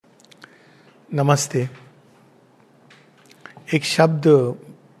नमस्ते। एक शब्द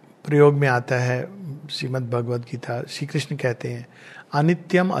प्रयोग में आता है श्रीमद् भगवद गीता, श्री कृष्ण कहते हैं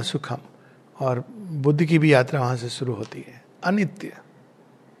अनित्यम असुखम, और बुद्ध की भी यात्रा वहां से शुरू होती है। अनित्य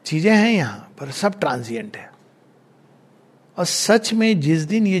चीजें हैं यहाँ पर, सब ट्रांजिएंट है। और सच में जिस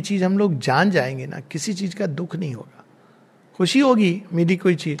दिन ये चीज हम लोग जान जाएंगे ना, किसी चीज का दुख नहीं होगा। खुशी होगी मेरी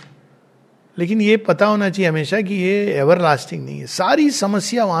कोई चीज, लेकिन ये पता होना चाहिए हमेशा कि ये एवर लास्टिंग नहीं है। सारी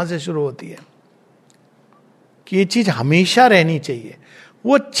समस्या वहां से शुरू होती है कि ये चीज हमेशा रहनी चाहिए।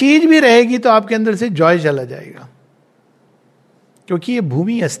 वो चीज भी रहेगी तो आपके अंदर से जॉय चला जाएगा, क्योंकि ये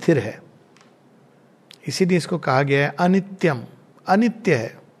भूमि अस्थिर है। इसीलिए इसको कहा गया है अनित्यम। अनित्य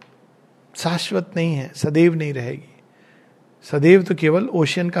है, शाश्वत नहीं है, सदैव नहीं रहेगी। सदैव तो केवल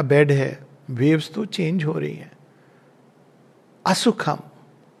ओशियन का बेड है, वेव्स तो चेंज हो रही हैं। असुखम,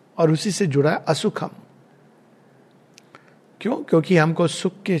 और उसी से जुड़ा है असुखम। क्यों? क्योंकि हमको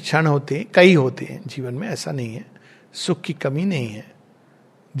सुख के क्षण होते हैं, कई होते हैं जीवन में, ऐसा नहीं है। सुख की कमी नहीं है,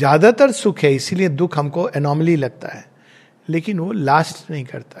 ज्यादातर सुख है, इसीलिए दुख हमको एनॉमली लगता है, लेकिन वो लास्ट नहीं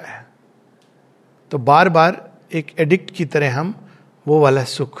करता है। तो बार बार एक एडिक्ट की तरह हम वो वाला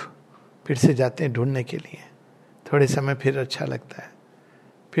सुख फिर से जाते हैं ढूंढने के लिए। थोड़े समय फिर अच्छा लगता है,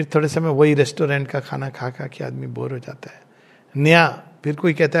 फिर थोड़े समय वही रेस्टोरेंट का खाना खा खा के आदमी बोर हो जाता है। नया, फिर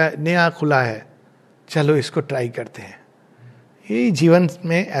कोई कहता है नया खुला है, चलो इसको ट्राई करते हैं। यही जीवन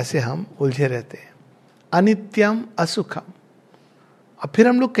में ऐसे हम उलझे रहते हैं, अनित्यम असुखम। अब फिर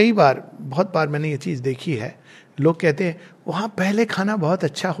हम लोग कई बार, बहुत बार मैंने ये चीज देखी है, लोग कहते हैं वहां पहले खाना बहुत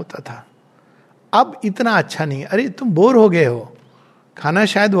अच्छा होता था, अब इतना अच्छा नहीं। अरे तुम बोर हो गए हो, खाना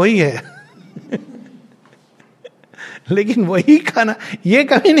शायद वही है लेकिन वही खाना, ये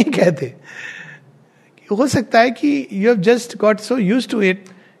कभी नहीं कहते। हो सकता है कि you have just got so used to it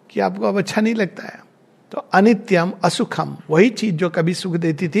कि आपको अब अच्छा नहीं लगता है। तो अनित्यम असुखम, वही चीज जो कभी सुख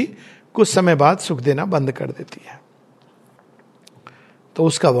देती थी, कुछ समय बाद सुख देना बंद कर देती है। तो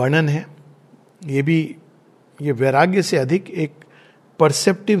उसका वर्णन है। ये भी, ये वैराग्य से अधिक एक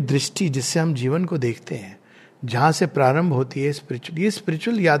परसेप्टिव दृष्टि जिससे हम जीवन को देखते हैं, जहां से प्रारंभ होती है स्पिरिचुअल। ये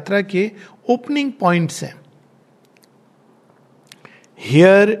स्पिरिचुअल यात्रा के ओपनिंग पॉइंट्स हैं।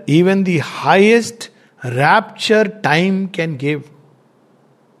 Here even the highest rapture time can give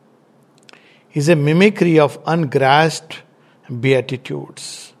is a mimicry of ungrasped beatitudes.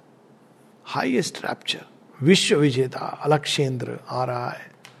 Highest rapture, विश्व विजेता अलक्षेंद्र आ रहा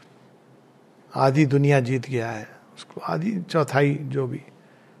है, आधी दुनिया जीत गया है, उसको आधी चौथाई जो भी,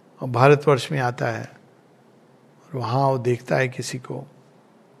 और भारतवर्ष में आता है और वहां वो देखता है किसी को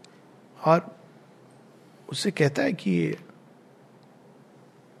और उससे कहता है कि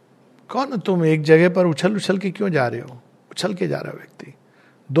कौन तुम, एक जगह पर उछल उछल के क्यों जा रहे हो? उछल के जा रहा व्यक्ति,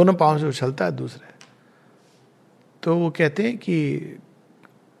 दोनों पांव से उछलता है दूसरे। तो वो कहते हैं कि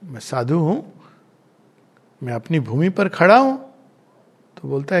मैं साधु हूं, मैं अपनी भूमि पर खड़ा हूं। तो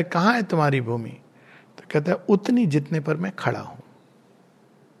बोलता है कहां है तुम्हारी भूमि? तो कहता है उतनी जितने पर मैं खड़ा हूं।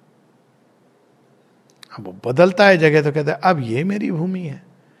 अब वो बदलता है जगह, तो कहता है अब ये मेरी भूमि है।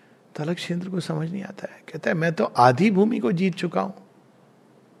 तो अलक्षेंद्र को समझ नहीं आता है, कहता है मैं तो आधी भूमि को जीत चुका हूं।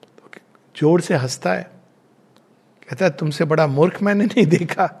 जोर से हंसता है, कहता है तुमसे बड़ा मूर्ख मैंने नहीं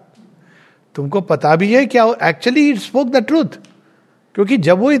देखा। तुमको पता भी है क्या? Actually it spoke the truth, क्योंकि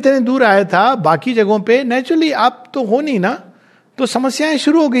जब वो इतने दूर आया था बाकी जगहों पे नेचुरली आप तो हो नहीं ना, तो समस्याएं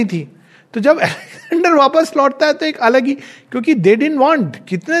शुरू हो गई थी। तो जब अलेक्जेंडर वापस लौटता है तो एक अलग ही, क्योंकि दे डिडंट वांट,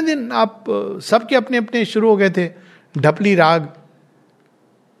 कितने दिन आप सबके अपने अपने शुरू हो गए थे ढपली राग।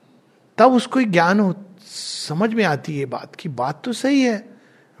 तब उसको ज्ञान हो, समझ में आती है बात की, बात तो सही है,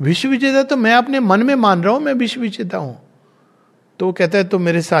 विश्व विजेता तो मैं अपने मन में मान रहा हूं मैं विश्व विजेता हूं। तो वो कहता है तो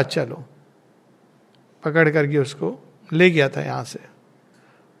मेरे साथ चलो, पकड़ करके उसको ले गया था यहां से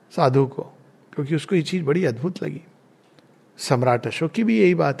साधु को, क्योंकि उसको ये चीज बड़ी अद्भुत लगी। सम्राट अशोक की भी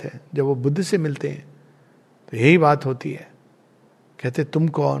यही बात है, जब वो बुद्ध से मिलते हैं तो यही बात होती है। कहते तुम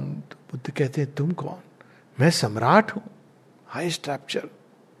कौन? तो बुद्ध कहते हैं तुम कौन? मैं सम्राट हूं, हाईएस्ट रैप्चर।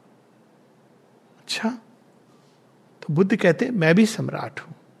 अच्छा, तो बुद्ध कहते हैं मैं भी सम्राट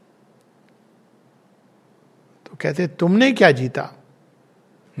हूं। कहते तुमने क्या जीता?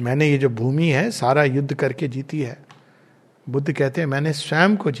 मैंने ये जो भूमि है सारा युद्ध करके जीती है। बुद्ध कहते हैं मैंने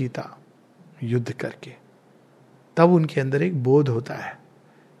स्वयं को जीता युद्ध करके। तब उनके अंदर एक बोध होता है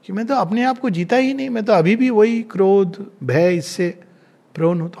कि मैं तो अपने आप को जीता ही नहीं, मैं तो अभी भी वही क्रोध भय इससे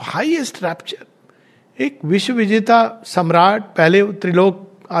प्रोन हूं। तो हाईएस्ट रैप्चर, एक विश्व विजेता सम्राट, पहले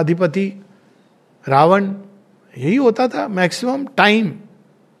त्रिलोक अधिपति रावण, यही होता था मैक्सिमम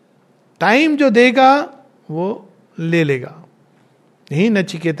टाइम जो देगा वो ले लेगा। यही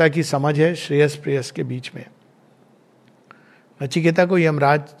नचिकेता की समझ है श्रेयस प्रेयस के बीच में। नचिकेता को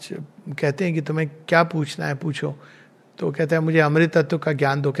यमराज कहते हैं कि तुम्हें क्या पूछना है पूछो, तो कहता है मुझे अमृत तत्व का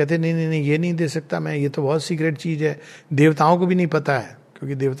ज्ञान दो। कहते हैं नहीं नहीं नहीं, ये नहीं दे सकता मैं, ये तो बहुत सीक्रेट चीज है, देवताओं को भी नहीं पता है,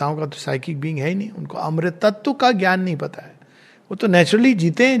 क्योंकि देवताओं का तो साइकिक बीइंग है ही नहीं, उनको अमृत तत्व का ज्ञान नहीं पता है। वो तो नेचुरली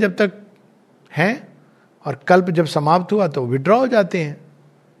जीते हैं जब तक हैं, और कल्प जब समाप्त हुआ तो विड्रॉ हो जाते हैं,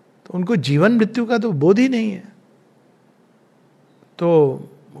 तो उनको जीवन मृत्यु का तो बोध ही नहीं है। तो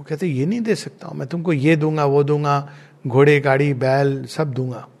वो कहते ये नहीं दे सकता हूं मैं तुमको, ये दूंगा वो दूंगा, घोड़े गाड़ी बैल सब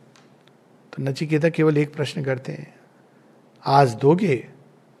दूंगा। तो नचिकेता केवल एक प्रश्न करते हैं, आज दोगे,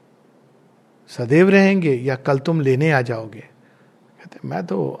 सदैव रहेंगे, या कल तुम लेने आ जाओगे? कहते मैं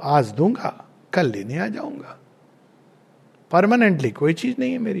तो आज दूंगा, कल लेने आ जाऊंगा, परमानेंटली कोई चीज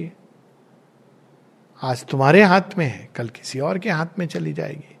नहीं है मेरी, आज तुम्हारे हाथ में है, कल किसी और के हाथ में चली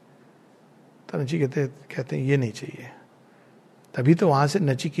जाएगी। तो नचिकेता कहते हैं ये नहीं चाहिए। तभी तो वहां से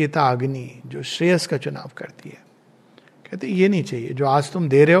नचिकेता अग्नि जो श्रेयस का चुनाव करती है, कहते ये नहीं चाहिए, जो आज तुम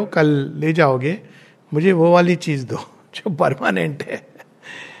दे रहे हो कल ले जाओगे, मुझे वो वाली चीज दो जो परमानेंट है।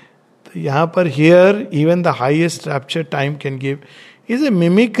 तो यहां पर here even the highest rapture time can give is a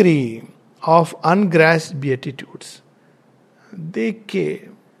mimicry of अनग्रास्ड बीएटिट्यूड्स। देख के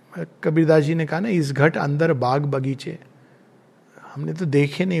कबीरदास जी ने कहा ना, इस घट अंदर बाग बगीचे, हमने तो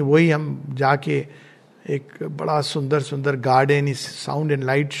देखे नहीं, वही हम जाके एक बड़ा सुंदर सुंदर गार्डन, इस साउंड एंड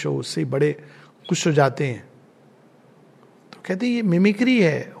लाइट शो, उससे बड़े खुश हो जाते हैं। तो कहते ये मिमिक्री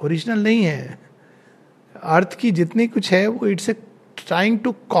है, ओरिजिनल नहीं है। अर्थ की जितनी कुछ है वो it's a trying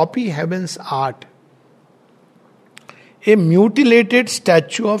to copy heaven's art, A mutilated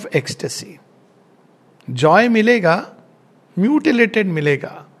statue of ecstasy. Joy मिलेगा, म्यूटिलेटेड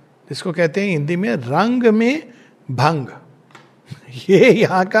मिलेगा, जिसको कहते हैं हिंदी में रंग में भंग। ये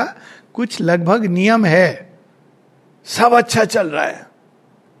यहां का कुछ लगभग नियम है। सब अच्छा चल रहा है,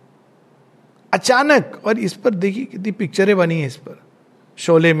 अचानक, और इस पर देखिए कितनी पिक्चरें बनी है इस पर,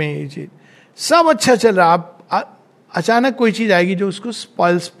 शोले में ये चीज, सब अच्छा चल रहा है, आप अचानक कोई चीज आएगी जो उसको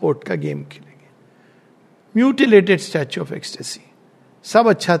स्पॉइल स्पोर्ट का गेम खेलेगी। म्यूटिलेटेड स्टैच्यू ऑफ एक्सटेसी, सब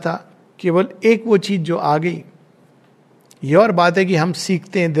अच्छा था, केवल एक वो चीज जो आ गई। ये और बात है कि हम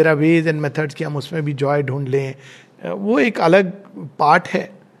सीखते हैं, there are veg and methods, कि हम उसमें भी जॉय ढूंढ लें, वो एक अलग पार्ट है।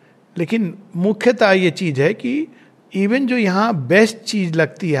 लेकिन मुख्यतः ये चीज है कि इवन जो यहाँ बेस्ट चीज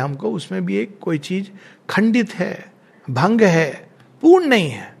लगती है हमको, उसमें भी एक कोई चीज खंडित है, भंग है, पूर्ण नहीं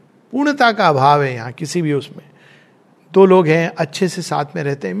है, पूर्णता का अभाव है यहाँ किसी भी उसमें। दो लोग हैं अच्छे से साथ में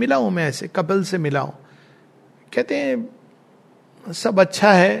रहते हैं, मिला हूं मैं ऐसे कपल से मिला हूं, कहते हैं सब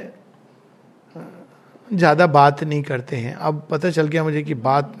अच्छा है, ज्यादा बात नहीं करते हैं। अब पता चल गया मुझे कि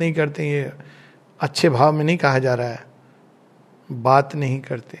बात नहीं करते हैं, ये अच्छे भाव में नहीं कहा जा रहा है, बात नहीं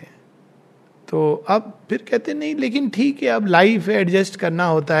करते हैं। तो अब फिर कहते नहीं लेकिन ठीक है, अब लाइफ है, एडजस्ट करना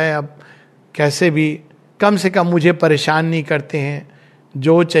होता है, अब कैसे भी कम से कम मुझे परेशान नहीं करते हैं,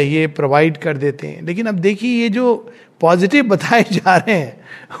 जो चाहिए प्रोवाइड कर देते हैं। लेकिन अब देखिए ये जो पॉजिटिव बताए जा रहे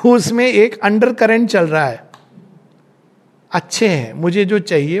हैं उसमें एक अंडर करंट चल रहा है, अच्छे हैं, मुझे जो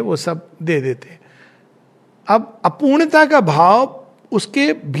चाहिए वो सब दे देते हैं। अब अपूर्णता का भाव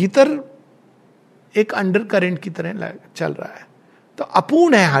उसके भीतर एक अंडर करंट की तरह चल रहा है, तो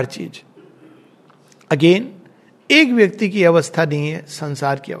अपूर्ण है हर चीज। अगेन एक व्यक्ति की अवस्था नहीं है,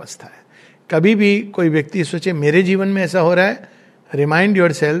 संसार की अवस्था है। कभी भी कोई व्यक्ति सोचे मेरे जीवन में ऐसा हो रहा है, रिमाइंड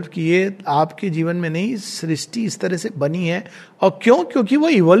योर सेल्फ कि ये आपके जीवन में नहीं, सृष्टि इस तरह से बनी है। और क्यों? क्योंकि वो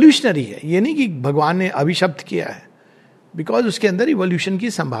इवोल्यूशनरी है। ये नहीं कि भगवान ने अभिशप्त किया है, बिकॉज उसके अंदर इवोल्यूशन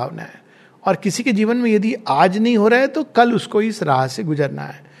की संभावना है। और किसी के जीवन में यदि आज नहीं हो रहा है तो कल उसको इस राह से गुजरना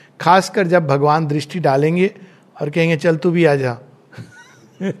है, खासकर जब भगवान दृष्टि डालेंगे और कहेंगे चल तू भी आ जा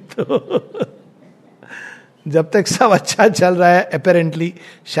तो जब तक सब अच्छा चल रहा है, अपेरेंटली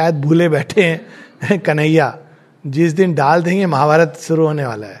शायद भूले बैठे हैं कन्हैया, जिस दिन डाल देंगे महाभारत शुरू होने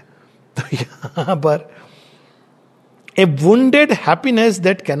वाला है। तो यहां पर ए wounded happiness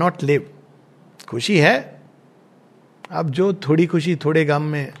that cannot live, खुशी है, अब जो थोड़ी खुशी थोड़े गम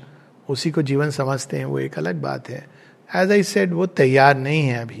में उसी को जीवन समझते हैं, वो एक अलग बात है। एज आई सेड, वो तैयार नहीं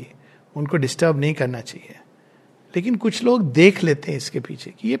है अभी, उनको डिस्टर्ब नहीं करना चाहिए। लेकिन कुछ लोग देख लेते हैं इसके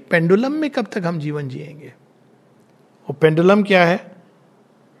पीछे कि ये पेंडुलम में कब तक हम जीवन जिएंगे। वो पेंडुलम क्या है?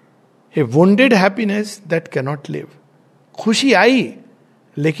 ए wounded happiness that cannot live. खुशी आई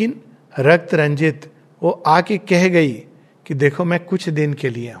लेकिन रक्त रंजित, वो आके कह गई कि देखो मैं कुछ दिन के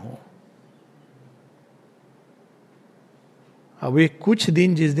लिए हूं। अब ये कुछ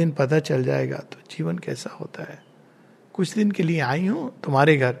दिन जिस दिन पता चल जाएगा तो जीवन कैसा होता है। कुछ दिन के लिए आई हूं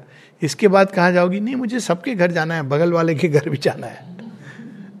तुम्हारे घर, इसके बाद कहाँ जाओगी? नहीं मुझे सबके घर जाना है, बगल वाले के घर भी जाना है।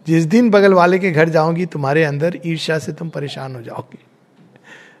 जिस दिन बगल वाले के घर जाओगी तुम्हारे अंदर ईर्ष्या से तुम परेशान हो जाओगी।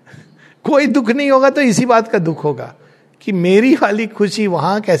 कोई दुख नहीं होगा तो इसी बात का दुख होगा कि मेरी वाली खुशी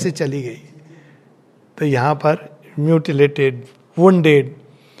वहां कैसे चली गई. तो यहां पर mutilated, wounded,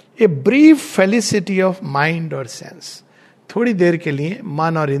 a brief felicity of mind और सेंस. थोड़ी देर के लिए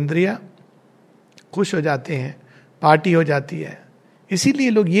मन और इंद्रिया खुश हो जाते हैं, पार्टी हो जाती है.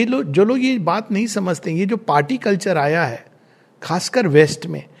 इसीलिए जो लोग ये बात नहीं समझते, ये जो पार्टी कल्चर आया है खासकर वेस्ट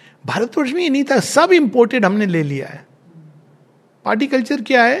में, भारतवर्ष में ये नहीं था, सब इंपोर्टेड हमने ले लिया है. पार्टी कल्चर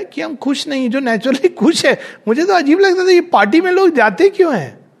क्या है कि हम खुश नहीं, जो नेचुरली खुश है. मुझे तो अजीब लगता था ये पार्टी में लोग जाते क्यों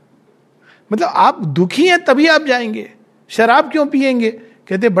हैं. मतलब आप दुखी हैं तभी आप जाएंगे. शराब क्यों पिएंगे,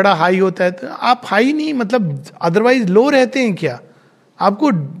 कहते बड़ा हाई होता है. तो आप हाई नहीं, मतलब अदरवाइज लो रहते हैं क्या.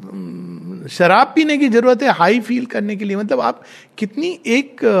 आपको शराब पीने की जरूरत है हाई फील करने के लिए. मतलब आप कितनी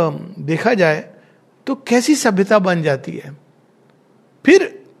एक देखा जाए तो कैसी सभ्यता बन जाती है. फिर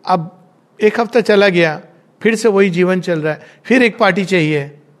अब एक हफ्ता चला गया, फिर से वही जीवन चल रहा है, फिर एक पार्टी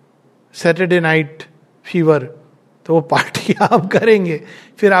चाहिए, सैटरडे नाइट फीवर. तो वो पार्टी आप करेंगे,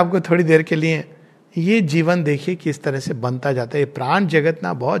 फिर आपको थोड़ी देर के लिए. ये जीवन देखिए किस तरह से बनता जाता है. प्राण जगत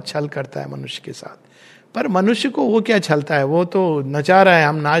ना बहुत छल करता है मनुष्य के साथ, पर मनुष्य को वो क्या छलता है, वो तो नचा रहा है,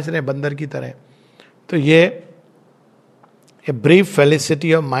 हम नाच रहे हैं बंदर की तरह. तो ये a brief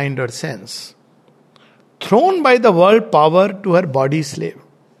felicity of mind और sense, throne by the world power to her body slave.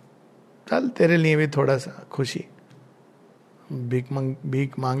 चल तेरे लिए भी थोड़ा सा खुशी,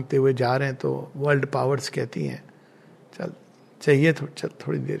 भीख मांगते हुए जा रहे हैं तो वर्ल्ड पावर्स कहती हैं चल चाहिए चल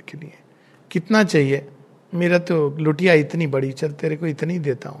थोड़ी देर के लिए. कितना चाहिए, मेरा तो लुटिया इतनी बड़ी, चल तेरे को इतनी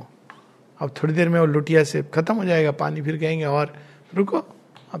देता हूँ. अब थोड़ी देर में वो लुटिया से खत्म हो जाएगा पानी, फिर कहेंगे और रुको,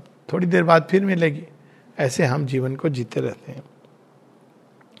 अब थोड़ी देर बाद फिर मिलेगी. ऐसे हम जीवन को जीते रहते हैं.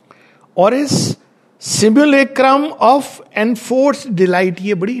 और इस सिमुलेक्रम ऑफ एनफोर्स्ड डिलाइट,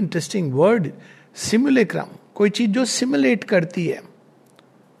 ये बड़ी इंटरेस्टिंग वर्ड. सिमुलेक्रम, कोई चीज जो सिमुलेट करती है,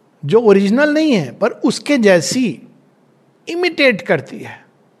 जो ओरिजिनल नहीं है पर उसके जैसी इमिटेट करती है,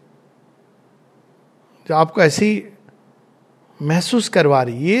 जो आपको ऐसी महसूस करवा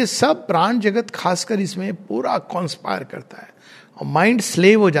रही. ये सब प्राण जगत खासकर इसमें पूरा कॉन्स्पायर करता है और माइंड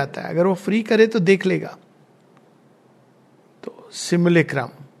स्लेव हो जाता है. अगर वो फ्री करे तो देख लेगा. तो सिमुलेक्रम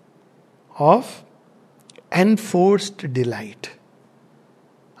ऑफ एनफोर्स्ड डिलाइट.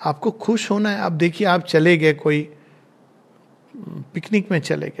 आपको खुश होना है. आप देखिए, आप चले गए कोई पिकनिक में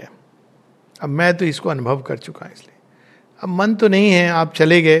चले गए. अब मैं तो इसको अनुभव कर चुका हूं, इसलिए अब मन तो नहीं है, आप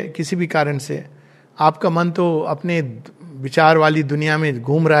चले गए किसी भी कारण से, आपका मन तो अपने विचार वाली दुनिया में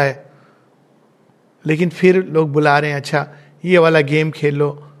घूम रहा है, लेकिन फिर लोग बुला रहे हैं, अच्छा ये वाला गेम खेल लो,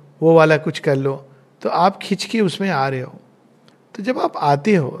 वो वाला कुछ कर लो, तो आप खिंच के उसमें आ रहे हो. तो जब आप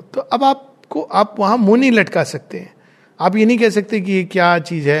आते हो तो अब आप वहां मुंह नहीं लटका सकते हैं. आप ये नहीं कह सकते कि ये क्या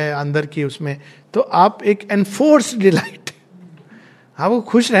चीज है अंदर की उसमें. तो आप एक एनफोर्स्ड डिलाइट, आपको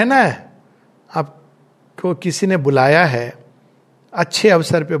खुश रहना है. आपको किसी ने बुलाया है, अच्छे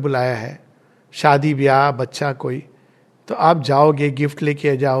अवसर पे बुलाया है, शादी ब्याह बच्चा कोई, तो आप जाओगे, गिफ्ट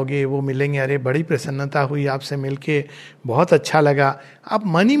लेके जाओगे, वो मिलेंगे, अरे बड़ी प्रसन्नता हुई आपसे मिलके, बहुत अच्छा लगा. आप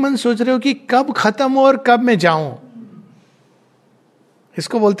मन ही मन सोच रहे हो कि कब खत्म हो और कब मैं जाऊं.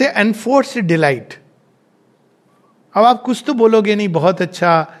 इसको बोलते हैं एनफोर्स्ड डिलाइट. अब आप कुछ तो बोलोगे नहीं, बहुत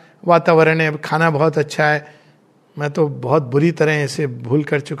अच्छा वातावरण है, खाना बहुत अच्छा है, मैं तो बहुत बुरी तरह इसे भूल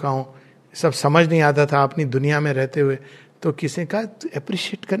कर चुका हूं, सब समझ नहीं आता था अपनी दुनिया में रहते हुए. तो किसी का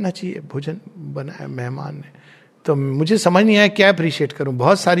अप्रिशिएट करना चाहिए, भोजन बनाया मेहमान ने, तो मुझे समझ नहीं आया क्या अप्रिशिएट करूं.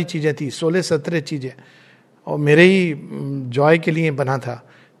 बहुत सारी चीजें थी, 16-17 चीजें, और मेरे ही जॉय के लिए बना था.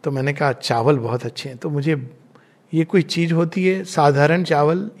 तो मैंने कहा चावल बहुत अच्छे हैं. तो मुझे ये कोई चीज होती है साधारण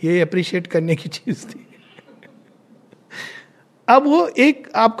चावल, ये अप्रिशिएट करने की चीज थी. अब वो एक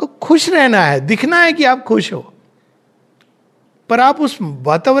आपको खुश रहना है, दिखना है कि आप खुश हो, पर आप उस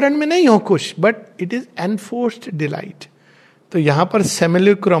वातावरण में नहीं हो खुश, but it is enforced delight. तो यहां पर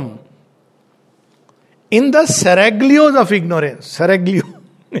simulacrum in the seraglios of ignorance. Seraglio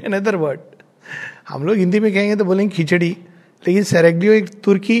another word, हम लोग हिंदी में कहेंगे तो बोलेंगे खिचड़ी, लेकिन सेरेग्लियो एक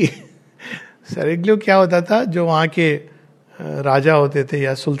तुर्की. सेरेग्लियो क्या होता था, जो वहाँ के राजा होते थे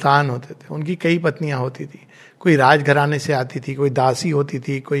या सुल्तान होते थे, उनकी कई पत्नियां होती थी. कोई राजघराने से आती थी, कोई दासी होती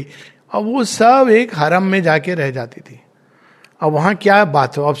थी, कोई, और वो सब एक हरम में जाके रह जाती थी. अब वहाँ क्या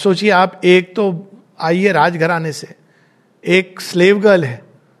बात हो. अब सोचिए आप, एक तो आइए राजघराने से, एक स्लेव गर्ल है,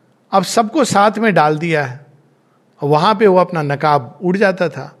 अब सबको साथ में डाल दिया है. और वहाँ पे वो अपना नकाब उड़ जाता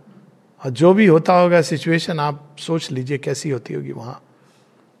था, और जो भी होता होगा सिचुएशन, आप सोच लीजिए कैसी होती होगी वहाँ,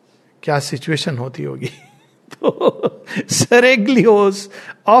 क्या सिचुएशन होती होगी. तो सेरेग्लियोस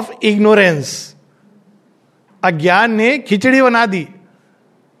ऑफ इग्नोरेंस, अज्ञान ने खिचड़ी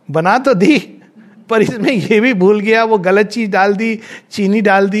बना तो दी, पर इसमें ये भी भूल गया, वो गलत चीज डाल दी, चीनी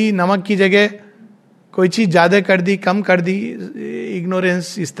डाल दी नमक की जगह, कोई चीज ज्यादा कर दी, कम कर दी,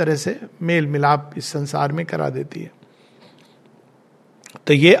 इग्नोरेंस इस तरह से मेल मिलाप इस संसार में करा देती है.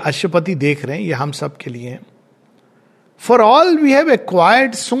 तो ये अश्वपति देख रहे हैं, ये हम सब के लिए है. For all we have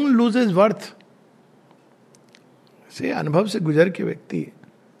acquired soon loses worth. से अनुभव से गुजर के व्यक्ति,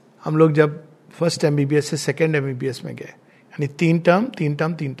 हम लोग जब फर्स्ट एमबीबीएस से सेकेंड एमबीबीएस में गए, यानी 3 term,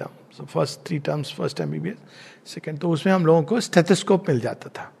 so first 3 terms first MBBS, second, तो उसमें हम लोगों को स्टेथोस्कोप मिल जाता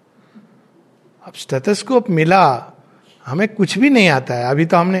था. अब स्टेथोस्कोप मिला, हमें कुछ भी नहीं आता है. अभी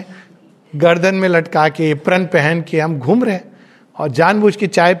तो हमने गर्दन में लटका के एप्रन पहन के हम घूम रहे हैं और जानबूझ के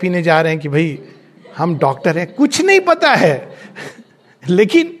चाय पीने जा रहे हैं कि भाई हम डॉक्टर हैं. कुछ नहीं पता है.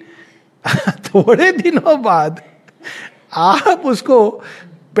 लेकिन थोड़े दिनों बाद आप उसको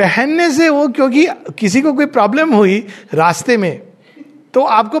पहनने से, वो क्योंकि किसी को कोई प्रॉब्लम हुई रास्ते में तो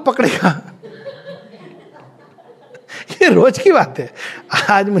आपको पकड़ेगा. ये रोज की बात है.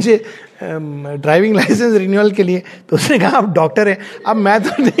 आज मुझे ड्राइविंग लाइसेंस रिन्यूअल के लिए, तो उसने कहा आप डॉक्टर हैं. अब मैं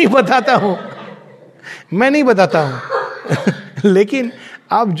तो नहीं बताता हूं, लेकिन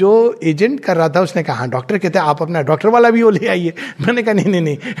अब जो एजेंट कर रहा था उसने कहा हाँ डॉक्टर कहते हैं, आप अपना डॉक्टर वाला भी वो ले आइए. मैंने कहा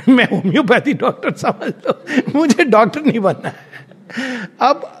नहीं, मैं होम्योपैथी डॉक्टर समझ लो, मुझे डॉक्टर नहीं बनना है.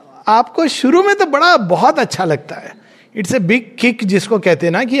 अब आपको शुरू में तो बहुत अच्छा लगता है. इट्स ए बिग किक जिसको कहते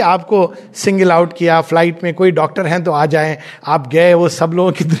हैं ना, कि आपको सिंगल आउट किया, फ्लाइट में कोई डॉक्टर हैं तो आ जाएं, आप गए, वो सब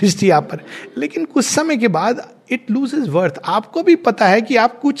लोगों की दृष्टि आप पर. लेकिन कुछ समय के बाद इट लूजेस वर्थ. आपको भी पता है कि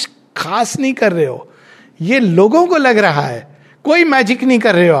आप कुछ खास नहीं कर रहे हो, ये लोगों को लग रहा है, कोई मैजिक नहीं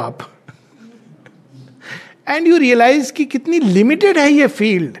कर रहे हो आप. एंड यू रियलाइज कि कितनी लिमिटेड है ये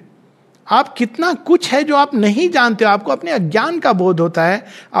फील्ड. आप कितना कुछ है जो आप नहीं जानते हो. आपको अपने अज्ञान का बोध होता है,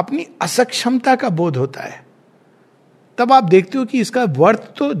 अपनी असक्षमता का बोध होता है. तब आप देखते हो कि इसका वर्थ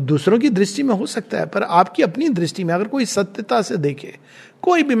तो दूसरों की दृष्टि में हो सकता है, पर आपकी अपनी दृष्टि में अगर कोई सत्यता से देखे,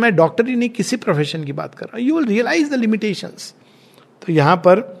 कोई भी, मैं डॉक्टर ही नहीं, किसी प्रोफेशन की बात कर रहा हूं, you will realise the limitations. तो यहां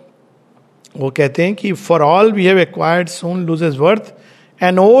पर वो कहते हैं कि for all we have acquired soon loses worth,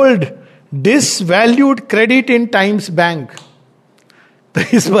 an old disvalued credit in times bank. तो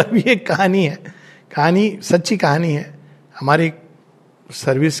इस पर भी एक कहानी है. कहानी सच्ची कहानी है. हमारे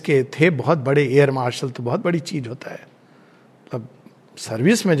सर्विस के थे बहुत बड़े एयर मार्शल, तो बहुत बड़ी चीज होता है. अब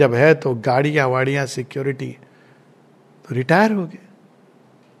सर्विस में जब है तो गाड़ियां वाड़ियां, सिक्योरिटी. तो रिटायर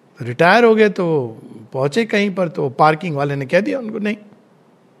हो गए तो पहुंचे कहीं पर, तो पार्किंग वाले ने कह दिया उनको, नहीं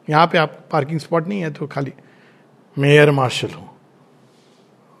यहाँ पे आप पार्किंग स्पॉट नहीं है, तो खाली मैं एयर मार्शल हूं.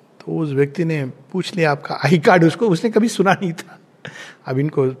 तो उस व्यक्ति ने पूछ लिया आपका आई कार्ड. उसने कभी सुना नहीं था. अब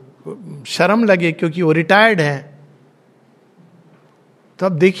इनको शर्म लगे क्योंकि वो रिटायर्ड हैं. तो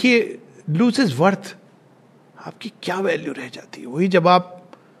अब देखिए लूजेस वर्थ, आपकी क्या वैल्यू रह जाती है. वही जब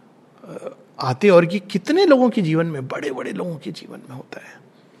आप आते, और कि कितने लोगों के जीवन में, बड़े बड़े लोगों के जीवन में होता है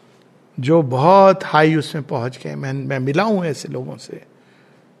जो बहुत हाई उसमें पहुंच गए. मैं मिला हूं ऐसे लोगों से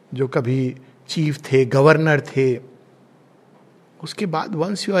जो कभी चीफ थे, गवर्नर थे. उसके बाद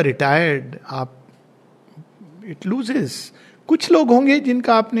वंस यू आर रिटायर्ड, आप इट लूजेस. कुछ लोग होंगे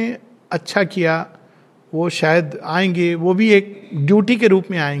जिनका आपने अच्छा किया, वो शायद आएंगे, वो भी एक ड्यूटी के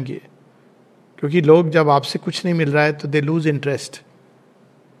रूप में आएंगे, क्योंकि लोग जब आपसे कुछ नहीं मिल रहा है तो दे लूज इंटरेस्ट.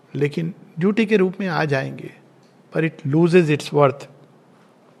 लेकिन ड्यूटी के रूप में आ जाएंगे, पर it loses its worth.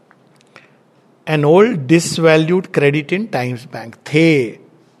 An old disvalued credit in times bank. The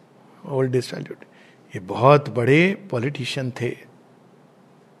old disvalued, ये बहुत बड़े पॉलिटिशियन थे,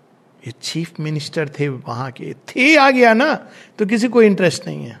 ये चीफ मिनिस्टर थे वहां के. थे आ गया ना तो किसी को इंटरेस्ट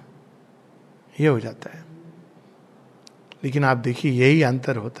नहीं है, ये हो जाता है. लेकिन आप देखिए यही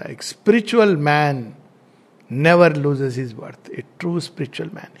अंतर होता है. एक spiritual man never loses his worth. A true spiritual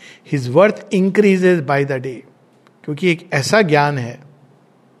man, his worth increases by the day. क्योंकि एक ऐसा ज्ञान है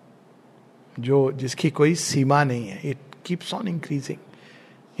जो जिसकी कोई सीमा नहीं है. It keeps on increasing.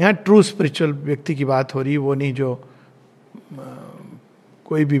 यहाँ ट्रू स्पिरिचुअल व्यक्ति की बात हो रही है, वो नहीं जो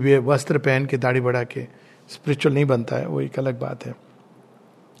कोई भी वस्त्र पहन के दाढ़ी बढ़ा के स्पिरिचुअल नहीं बनता है, वो एक अलग बात है.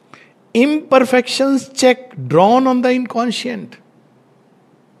 imperfections check drawn on the inconscient.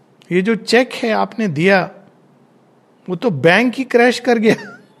 ये जो चेक है आपने दिया, वो तो बैंक ही क्रैश कर गया.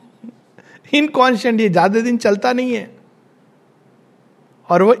 इनकॉन्शियंट, ये ज्यादा दिन चलता नहीं है.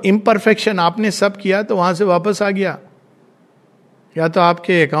 और वो इम्परफेक्शन आपने सब किया तो वहां से वापस आ गया. या तो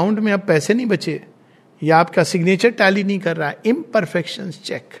आपके अकाउंट में अब पैसे नहीं बचे, या आपका सिग्नेचर टैली नहीं कर रहा है. Imperfections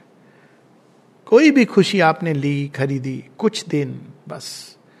check. कोई भी खुशी आपने ली, खरीदी, कुछ दिन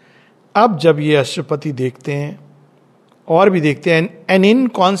बस. अब जब ये अश्वपति देखते हैं और भी देखते हैं, and in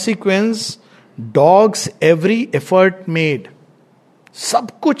consequence dogs every effort made. सब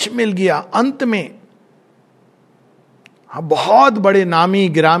कुछ मिल गया अंत में. हाँ, बहुत बड़े नामी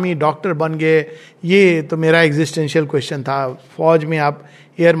गिरामी डॉक्टर बन गए, ये तो मेरा एग्जिस्टेंशियल क्वेश्चन था, फौज में आप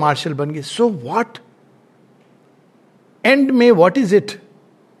एयर मार्शल बन गए, सो व्हाट, एंड में व्हाट इज इट?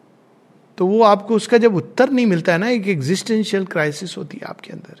 तो वो आपको उसका जब उत्तर नहीं मिलता है ना, एक एग्जिस्टेंशियल क्राइसिस होती है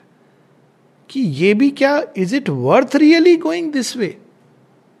आपके अंदर कि ये भी क्या, is it worth really going this way?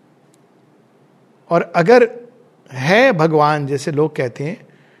 और अगर है भगवान जैसे लोग कहते हैं,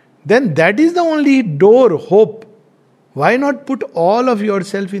 then that is the only door hope. Why not put all of your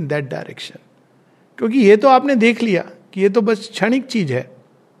self in that direction? क्योंकि ये तो आपने देख लिया कि ये तो बस क्षणिक चीज है.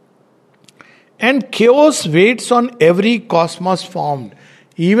 And chaos weights on every Cosmos formed.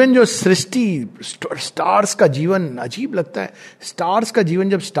 Even जो सृष्टि, स्टार्स का जीवन अजीब लगता है. स्टार्स का जीवन,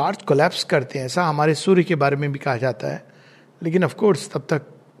 जब स्टार्स कोलैप्स करते हैं, ऐसा हमारे सूर्य के बारे में भी कहा जाता है, लेकिन ऑफ कोर्स तब तक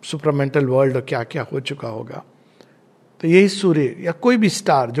सुपरमेंटल वर्ल्ड और क्या क्या हो चुका होगा. तो यही सूर्य या कोई भी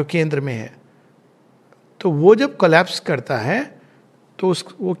स्टार जो केंद्र में है, तो वो जब कोलैप्स करता है तो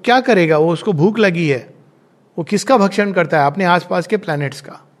वो क्या करेगा? वो, उसको भूख लगी है, वो किसका भक्षण करता है? अपने आसपास के प्लैनेट्स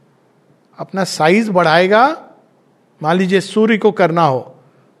का. अपना साइज बढ़ाएगा. मान लीजिए सूर्य को करना हो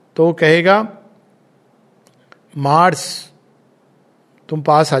तो वो कहेगा मार्स तुम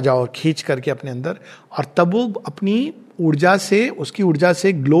पास आ जाओ, खींच करके अपने अंदर, और तब वो अपनी ऊर्जा से, उसकी ऊर्जा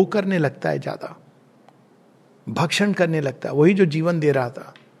से ग्लो करने लगता है, ज्यादा भक्षण करने लगता है, वही जो जीवन दे रहा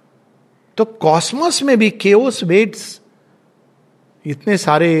था. तो कॉस्मोस में भी केओस वेट्स, इतने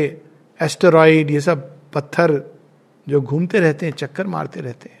सारे एस्टेरॉइड, ये सब पत्थर जो घूमते रहते हैं, चक्कर मारते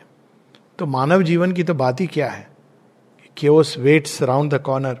रहते हैं. तो मानव जीवन की तो बात ही क्या है. Chaos waits around the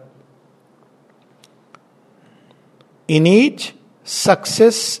corner. In each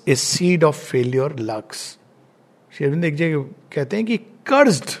success is seed of failure lurks. शेरविंद एक जगह कहते हैं कि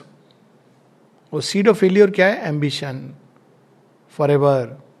कर्स्ड, वो सीड ऑफ फेल्योर क्या है? Ambition,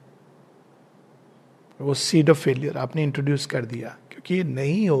 forever. वो सीड ऑफ फेलियर आपने इंट्रोड्यूस कर दिया, क्योंकि ये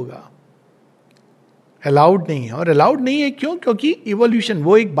नहीं होगा, अलाउड नहीं है. और अलाउड नहीं है क्यों? क्योंकि इवोल्यूशन,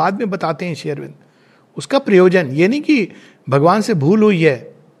 वो एक बाद में बताते हैं शेरविंद, उसका प्रयोजन ये नहीं कि भगवान से भूल हुई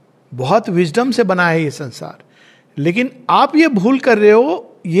है, बहुत विजडम से बना है ये संसार, लेकिन आप ये भूल कर रहे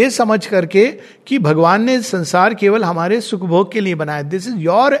हो ये समझ करके कि भगवान ने संसार केवल हमारे सुख भोग के लिए बनाया. This is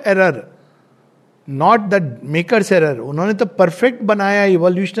your error, not the maker's error. उन्होंने तो परफेक्ट बनाया.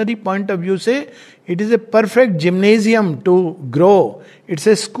 इवोल्यूशनरी पॉइंट ऑफ व्यू से it is a perfect gymnasium to grow, it's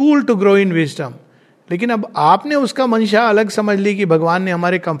a school to grow in wisdom. लेकिन अब आपने उसका मंशा अलग समझ ली कि भगवान ने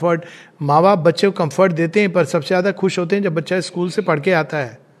हमारे कंफर्ट, माँ बाप बच्चे को कंफर्ट देते हैं, पर सबसे ज्यादा खुश होते हैं जब बच्चा स्कूल से पढ़ के आता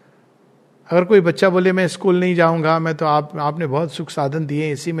है. अगर कोई बच्चा बोले मैं स्कूल नहीं जाऊंगा, मैं तो आपने बहुत सुख साधन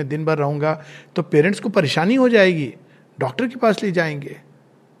दिए, इसी में दिन भर रहूंगा, तो पेरेंट्स को परेशानी हो जाएगी, डॉक्टर के पास ले जाएंगे.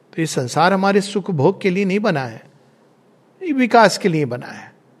 तो ये संसार हमारे सुख भोग के लिए नहीं बना है, ये विकास के लिए बना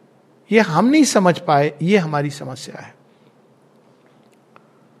है. ये हम नहीं समझ पाए, ये हमारी समस्या है.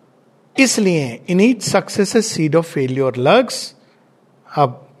 इसलिए in each success seed of failure lurks.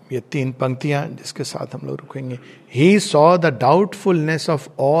 अब ये 3 पंक्तियां जिसके साथ हम लोग रुकेंगे. He saw the doubtfulness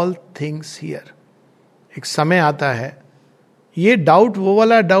of all things here. एक समय आता है, ये डाउट वो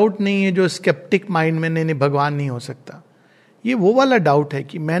वाला डाउट नहीं है जो स्केप्टिक माइंड में नहीं भगवान नहीं हो सकता. ये वो वाला डाउट है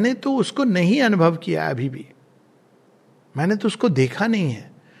कि मैंने तो उसको नहीं अनुभव किया अभी भी, मैंने तो उसको देखा नहीं है.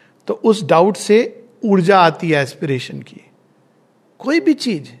 तो उस डाउट से ऊर्जा आती है एस्पिरेशन की. कोई भी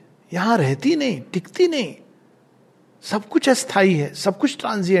चीज यहां रहती नहीं, टिकती नहीं, सब कुछ अस्थाई है, सब कुछ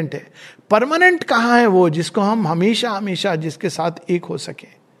ट्रांजिएंट है. परमानेंट कहां है वो जिसको हम हमेशा हमेशा जिसके साथ एक हो सके.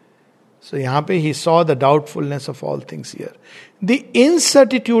 सो यहां पे he saw the doubtfulness of all things here, the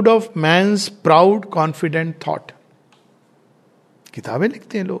incertitude of man's proud confident thought. किताबें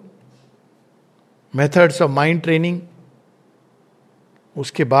लिखते हैं लोग, मेथड्स ऑफ माइंड ट्रेनिंग,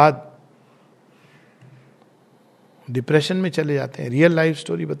 उसके बाद डिप्रेशन में चले जाते हैं. रियल लाइफ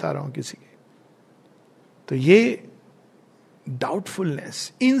स्टोरी बता रहा हूं किसी की. तो ये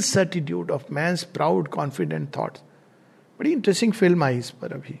doubtfulness, incertitude of man's proud confident thoughts. बड़ी इंटरेस्टिंग फिल्म आई इस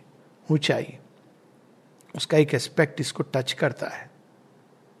पर अभी, ऊंचाई. उसका एक एस्पेक्ट इसको टच करता है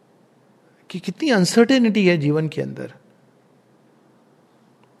कि कितनी अनसर्टेनिटी है जीवन के अंदर.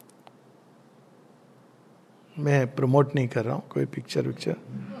 मैं प्रमोट नहीं कर रहा हूं कोई पिक्चर,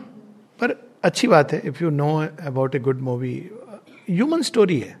 पर अच्छी बात है. If you know about a good movie, human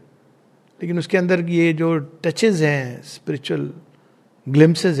story है, लेकिन उसके अंदर ये जो टचेज हैं, स्पिरिचुअल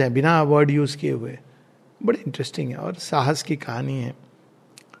ग्लिम्सेस हैं, बिना वर्ड यूज किए हुए, बड़े इंटरेस्टिंग है और साहस की कहानी है.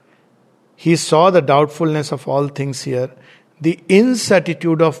 He saw the doubtfulness of all things here, the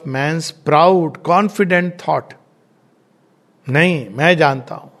incertitude of man's proud confident thought. नहीं, मैं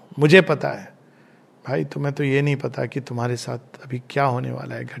जानता हूं, मुझे पता है. भाई तुम्हें तो ये नहीं पता कि तुम्हारे साथ अभी क्या होने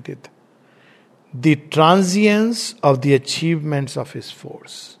वाला है घटित. The transience of the achievements of his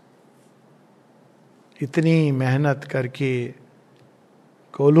force. इतनी मेहनत करके,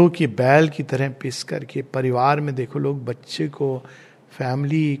 कोल्हू की बैल की तरह पिस करके, परिवार में देखो लोग बच्चे को,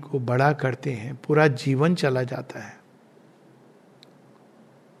 फैमिली को बड़ा करते हैं, पूरा जीवन चला जाता है.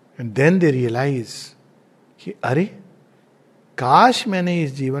 एंड देन दे रियलाइज कि अरे काश मैंने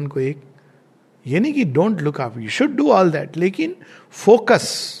इस जीवन को एक, ये नहीं कि don't look up, you should do all that, लेकिन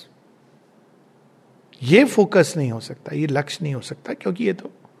फोकस, ये फोकस नहीं हो सकता, ये लक्ष्य नहीं हो सकता, क्योंकि ये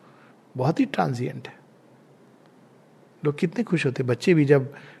तो बहुत ही ट्रांजिएंट है. लोग कितने खुश होते, बच्चे भी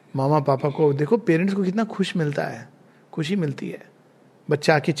जब मामा पापा को देखो, पेरेंट्स को कितना खुश मिलता है, खुशी मिलती है.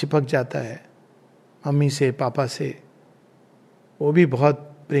 बच्चा आके चिपक जाता है मम्मी से, पापा से, वो भी बहुत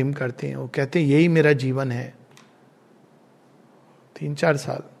प्रेम करते हैं, वो कहते हैं यही मेरा जीवन है. 3-4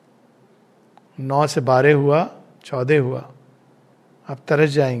 साल, 9 से 12 हुआ, 14 हुआ, अब तरस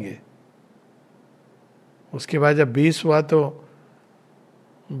जाएंगे. उसके बाद जब 20 हुआ तो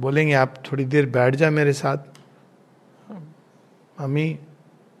बोलेंगे आप थोड़ी देर बैठ जा मेरे साथ. मम्मी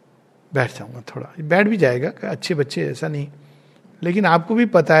बैठ जाऊंगा थोड़ा, बैठ भी जाएगा, अच्छे बच्चे ऐसा नहीं, लेकिन आपको भी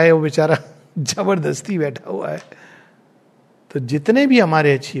पता है वो बेचारा जबरदस्ती बैठा हुआ है. तो जितने भी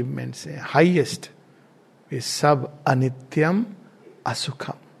हमारे अचीवमेंट्स हैं हाईएस्ट, वे सब अनित्यम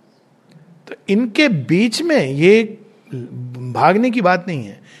असुखम. तो इनके बीच में ये भागने की बात नहीं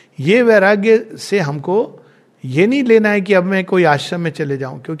है. ये वैराग्य से हमको ये नहीं लेना है कि अब मैं कोई आश्रम में चले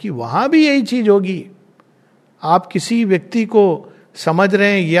जाऊं, क्योंकि वहां भी यही चीज होगी. आप किसी व्यक्ति को समझ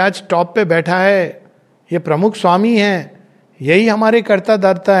रहे हैं ये आज टॉप पे बैठा है, ये प्रमुख स्वामी है, यही हमारे कर्ता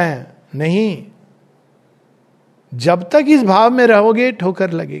धर्ता है. नहीं, जब तक इस भाव में रहोगे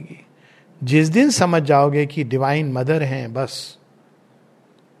ठोकर लगेगी. जिस दिन समझ जाओगे कि डिवाइन मदर हैं बस,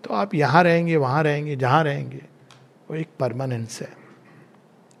 तो आप यहां रहेंगे, वहां रहेंगे, जहां रहेंगे, वो एक परमानेंस है.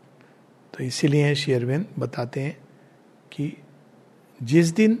 तो इसीलिए श्री अरविंद बताते हैं कि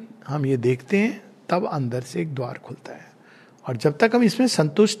जिस दिन हम ये देखते हैं तब अंदर से एक द्वार खुलता है. और जब तक हम इसमें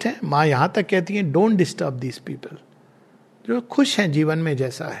संतुष्ट हैं, माँ यहां तक कहती हैं डोंट डिस्टर्ब दीज पीपल, जो खुश हैं जीवन में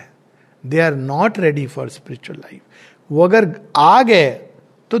जैसा है, they are not ready for spiritual life. वो अगर आ गए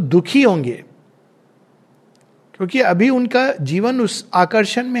तो दुखी होंगे, क्योंकि अभी उनका जीवन उस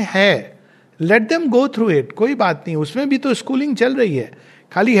आकर्षण में है. Let them go through it, कोई बात नहीं, उसमें भी तो स्कूलिंग चल रही है.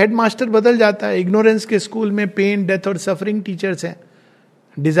 खाली हेडमास्टर बदल जाता है. इग्नोरेंस के स्कूल में पेन, डेथ और सफरिंग टीचर्स हैं,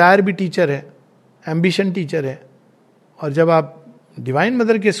 डिजायर भी टीचर है, एम्बिशन टीचर है. और जब आप डिवाइन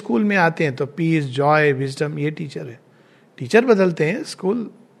मदर के स्कूल में आते हैं तो पीस, जॉय, विजडम, ये टीचर है. टीचर बदलते हैं, स्कूल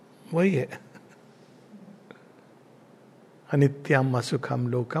वही है. अनित्यम असुखम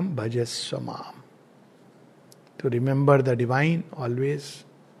लोकम भजस्व माम. To remember the divine always,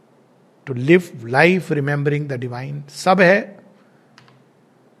 to live life remembering the divine. सब है.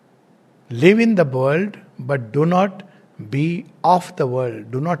 Live in the world but do not be of the world.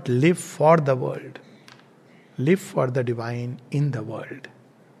 Do not live for the world. Live for the divine in the world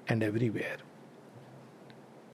and everywhere.